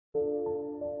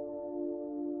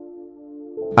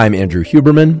I'm Andrew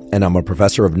Huberman, and I'm a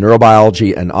professor of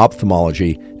neurobiology and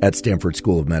ophthalmology at Stanford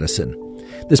School of Medicine.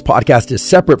 This podcast is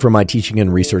separate from my teaching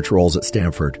and research roles at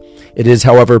Stanford. It is,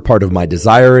 however, part of my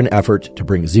desire and effort to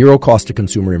bring zero cost to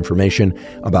consumer information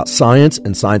about science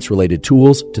and science-related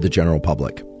tools to the general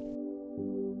public.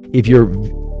 If your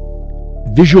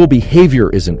visual behavior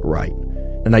isn't right,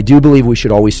 and I do believe we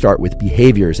should always start with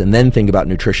behaviors and then think about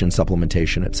nutrition,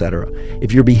 supplementation, etc.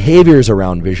 If your behaviors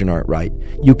around vision aren't right,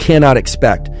 you cannot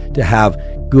expect to have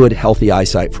good, healthy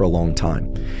eyesight for a long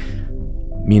time,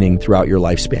 meaning throughout your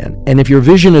lifespan. And if your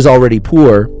vision is already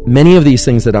poor, many of these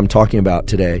things that I'm talking about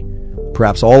today,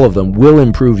 perhaps all of them, will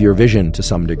improve your vision to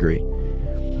some degree.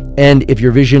 And if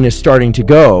your vision is starting to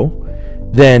go,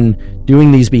 then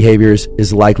doing these behaviors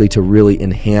is likely to really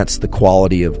enhance the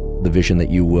quality of the vision that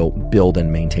you will build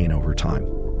and maintain over time.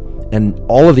 And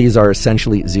all of these are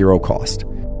essentially zero cost.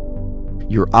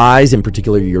 Your eyes, in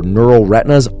particular your neural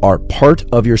retinas, are part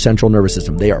of your central nervous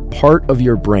system. They are part of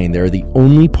your brain. They are the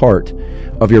only part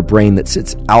of your brain that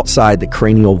sits outside the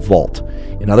cranial vault.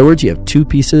 In other words, you have two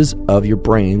pieces of your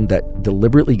brain that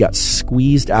deliberately got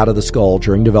squeezed out of the skull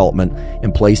during development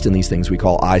and placed in these things we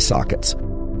call eye sockets.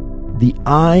 The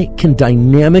eye can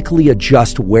dynamically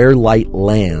adjust where light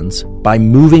lands by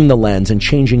moving the lens and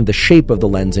changing the shape of the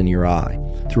lens in your eye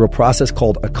through a process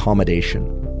called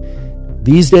accommodation.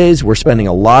 These days, we're spending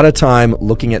a lot of time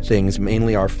looking at things,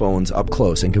 mainly our phones up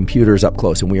close and computers up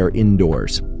close, and we are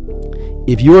indoors.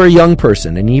 If you are a young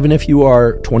person, and even if you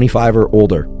are 25 or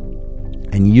older,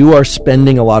 and you are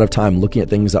spending a lot of time looking at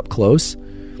things up close,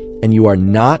 and you are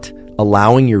not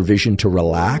allowing your vision to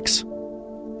relax,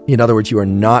 in other words, you are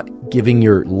not giving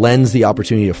your lens the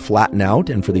opportunity to flatten out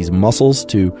and for these muscles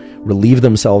to relieve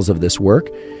themselves of this work,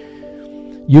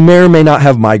 you may or may not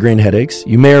have migraine headaches.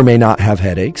 You may or may not have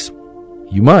headaches.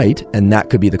 You might, and that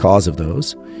could be the cause of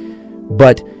those.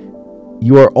 But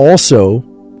you are also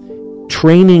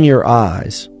training your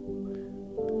eyes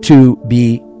to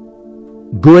be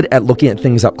good at looking at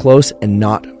things up close and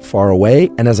not far away.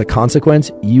 And as a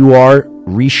consequence, you are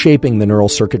reshaping the neural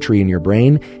circuitry in your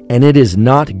brain, and it is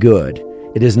not good.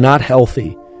 It is not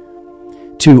healthy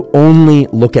to only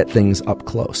look at things up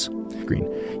close.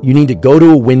 You need to go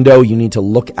to a window. You need to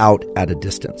look out at a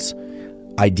distance.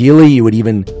 Ideally, you would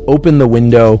even open the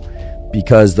window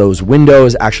because those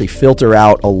windows actually filter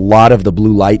out a lot of the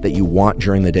blue light that you want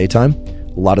during the daytime,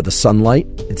 a lot of the sunlight.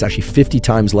 It's actually 50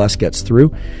 times less gets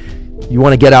through. You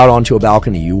want to get out onto a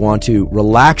balcony. You want to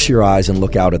relax your eyes and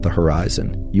look out at the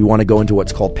horizon. You want to go into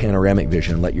what's called panoramic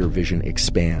vision and let your vision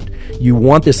expand. You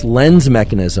want this lens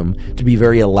mechanism to be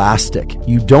very elastic.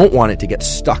 You don't want it to get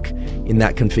stuck in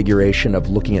that configuration of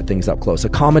looking at things up close.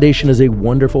 Accommodation is a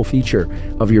wonderful feature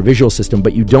of your visual system,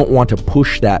 but you don't want to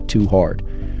push that too hard,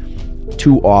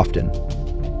 too often,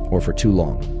 or for too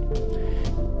long.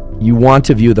 You want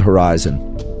to view the horizon.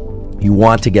 You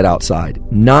want to get outside,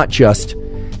 not just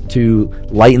to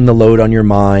lighten the load on your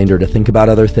mind or to think about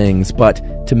other things,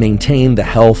 but to maintain the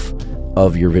health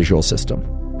of your visual system.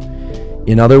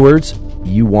 In other words,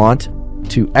 you want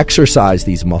to exercise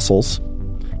these muscles,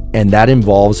 and that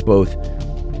involves both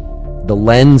the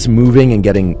lens moving and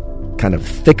getting kind of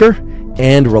thicker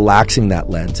and relaxing that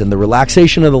lens. And the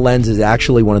relaxation of the lens is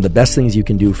actually one of the best things you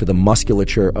can do for the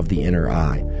musculature of the inner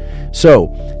eye. So,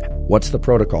 what's the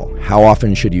protocol? How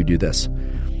often should you do this?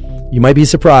 You might be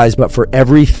surprised, but for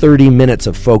every 30 minutes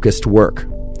of focused work,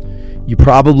 you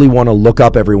probably want to look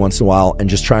up every once in a while and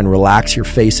just try and relax your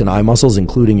face and eye muscles,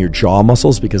 including your jaw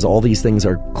muscles, because all these things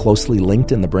are closely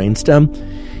linked in the brainstem,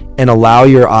 and allow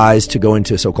your eyes to go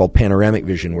into so-called panoramic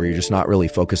vision, where you're just not really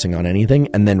focusing on anything,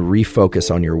 and then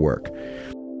refocus on your work.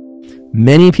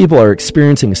 Many people are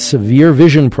experiencing severe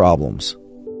vision problems,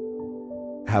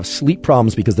 have sleep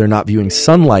problems because they're not viewing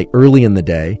sunlight early in the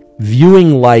day.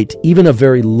 Viewing light, even of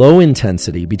very low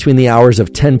intensity, between the hours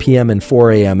of 10 p.m. and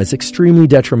 4 a.m. is extremely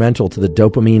detrimental to the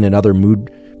dopamine and other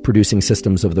mood-producing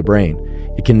systems of the brain.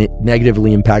 It can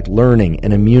negatively impact learning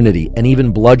and immunity and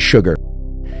even blood sugar.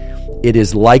 It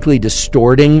is likely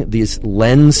distorting this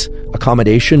lens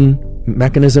accommodation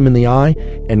mechanism in the eye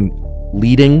and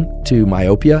leading to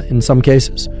myopia in some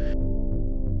cases.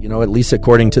 You know, at least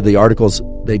according to the articles,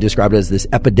 they describe it as this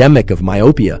epidemic of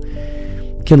myopia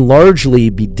can largely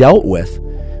be dealt with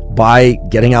by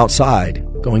getting outside,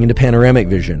 going into panoramic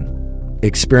vision,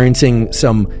 experiencing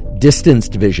some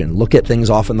distanced vision, look at things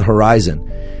off on the horizon.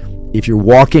 If you're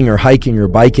walking or hiking or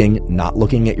biking, not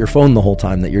looking at your phone the whole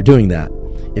time that you're doing that.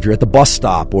 If you're at the bus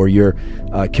stop or you're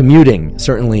commuting,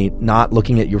 certainly not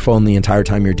looking at your phone the entire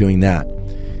time you're doing that.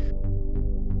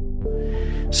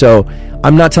 So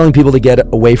I'm not telling people to get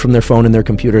away from their phone and their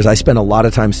computers. I spend a lot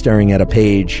of time staring at a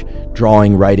page,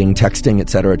 drawing, writing, texting,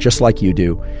 etc., just like you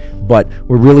do. But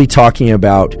we're really talking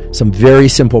about some very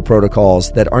simple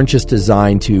protocols that aren't just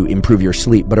designed to improve your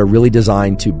sleep, but are really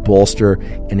designed to bolster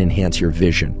and enhance your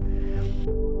vision.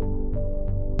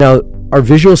 Now, our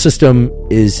visual system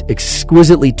is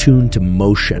exquisitely tuned to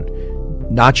motion,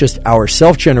 not just our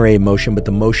self-generated motion, but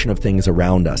the motion of things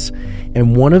around us.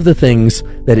 And one of the things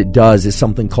that it does is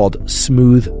something called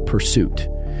smooth pursuit.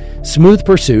 Smooth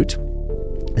pursuit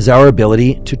is our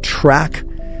ability to track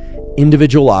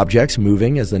individual objects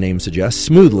moving, as the name suggests,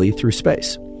 smoothly through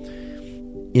space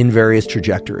in various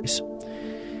trajectories.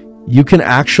 You can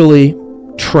actually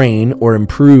train or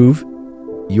improve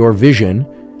your vision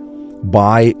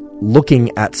by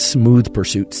looking at smooth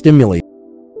pursuit stimuli.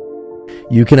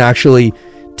 You can actually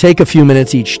take a few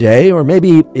minutes each day, or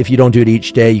maybe if you don't do it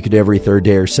each day, you could do every third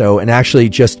day or so, and actually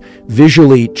just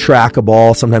visually track a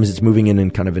ball. Sometimes it's moving in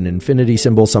kind of an infinity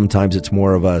symbol. Sometimes it's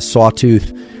more of a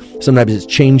sawtooth. Sometimes it's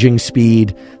changing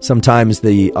speed. Sometimes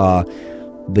the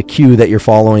cue that you're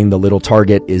following, the little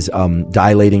target, is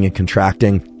dilating and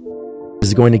contracting. This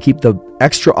is going to keep the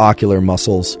extraocular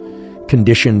muscles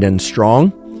conditioned and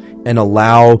strong and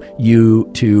allow you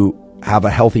to have a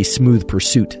healthy, smooth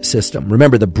pursuit system.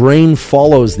 Remember, the brain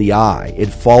follows the eye. It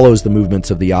follows the movements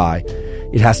of the eye.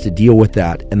 It has to deal with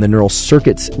that. And the neural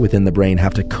circuits within the brain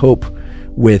have to cope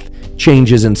with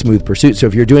changes in smooth pursuit. So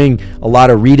if you're doing a lot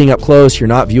of reading up close, you're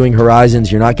not viewing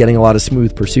horizons, you're not getting a lot of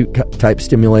smooth pursuit type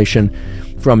stimulation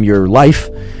from your life,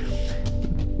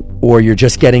 or you're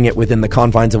just getting it within the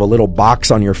confines of a little box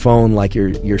on your phone, like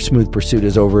your smooth pursuit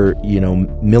is over,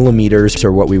 millimeters,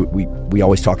 or what we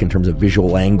always talk in terms of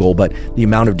visual angle, but the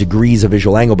amount of degrees of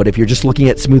visual angle. But if you're just looking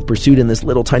at smooth pursuit in this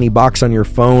little tiny box on your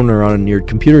phone or on your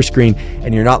computer screen,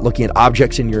 and you're not looking at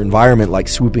objects in your environment like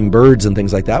swooping birds and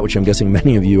things like that, which I'm guessing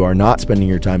many of you are not spending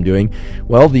your time doing,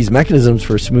 well, these mechanisms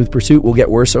for smooth pursuit will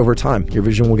get worse over time. Your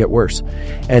vision will get worse.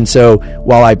 And so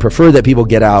while I prefer that people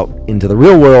get out into the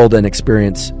real world and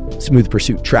experience smooth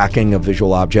pursuit tracking of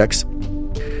visual objects,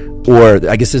 or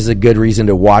I guess this is a good reason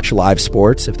to watch live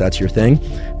sports if that's your thing,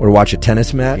 or watch a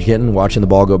tennis match, watching the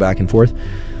ball go back and forth.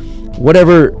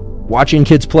 Whatever, watching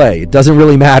kids play, it doesn't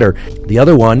really matter. The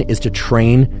other one is to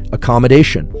train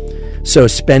accommodation. So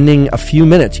spending a few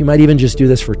minutes, you might even just do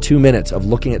this for 2 minutes of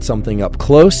looking at something up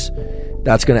close.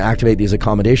 That's going to activate these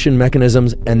accommodation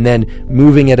mechanisms, and then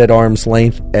moving it at arm's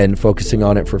length and focusing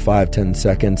on it for 5-10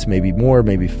 seconds, maybe more,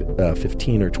 maybe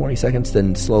 15 or 20 seconds,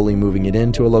 then slowly moving it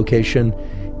into a location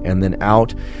and then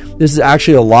out. This is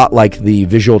actually a lot like the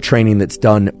visual training that's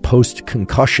done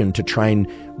post-concussion to try and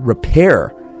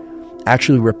repair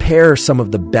some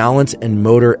of the balance and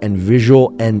motor and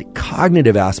visual and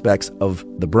cognitive aspects of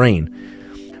the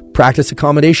brain. Practice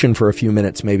accommodation for a few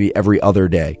minutes, maybe every other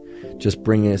day. Just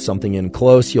bringing something in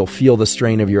close. You'll feel the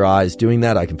strain of your eyes doing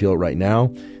that. I can feel it right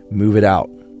now. Move it out.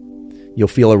 You'll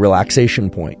feel a relaxation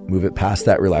point. Move it past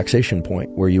that relaxation point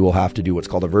where you will have to do what's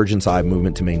called a vergence eye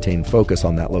movement to maintain focus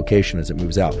on that location as it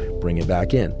moves out. Bring it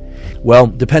back in. Well,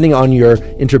 depending on your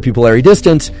interpupillary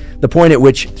distance, the point at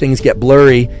which things get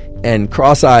blurry and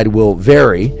cross-eyed will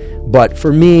vary. But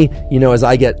for me, as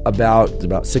I get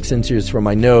about 6 inches from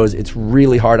my nose, it's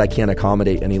really hard. I can't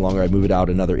accommodate any longer. I move it out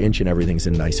another inch and everything's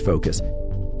in nice focus.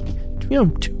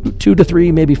 2 to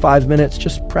 3, maybe 5 minutes.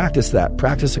 Just practice that.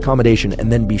 Practice accommodation, and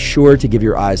then be sure to give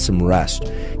your eyes some rest.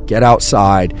 Get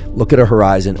outside, look at a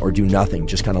horizon, or do nothing.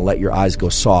 Just kind of let your eyes go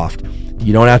soft.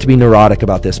 You don't have to be neurotic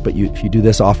about this, but if you do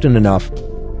this often enough,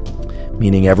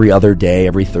 meaning every other day,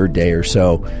 every third day or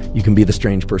so, you can be the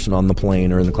strange person on the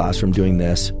plane or in the classroom doing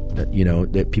this.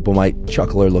 That people might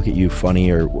chuckle or look at you funny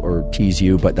or tease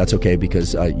you, but that's okay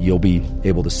because you'll be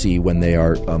able to see when they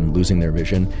are losing their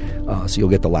vision. So you'll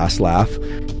get the last laugh.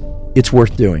 It's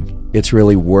worth doing. It's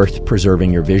really worth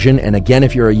preserving your vision. And again,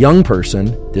 if you're a young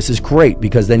person, this is great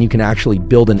because then you can actually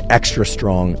build an extra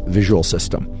strong visual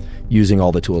system using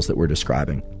all the tools that we're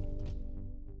describing.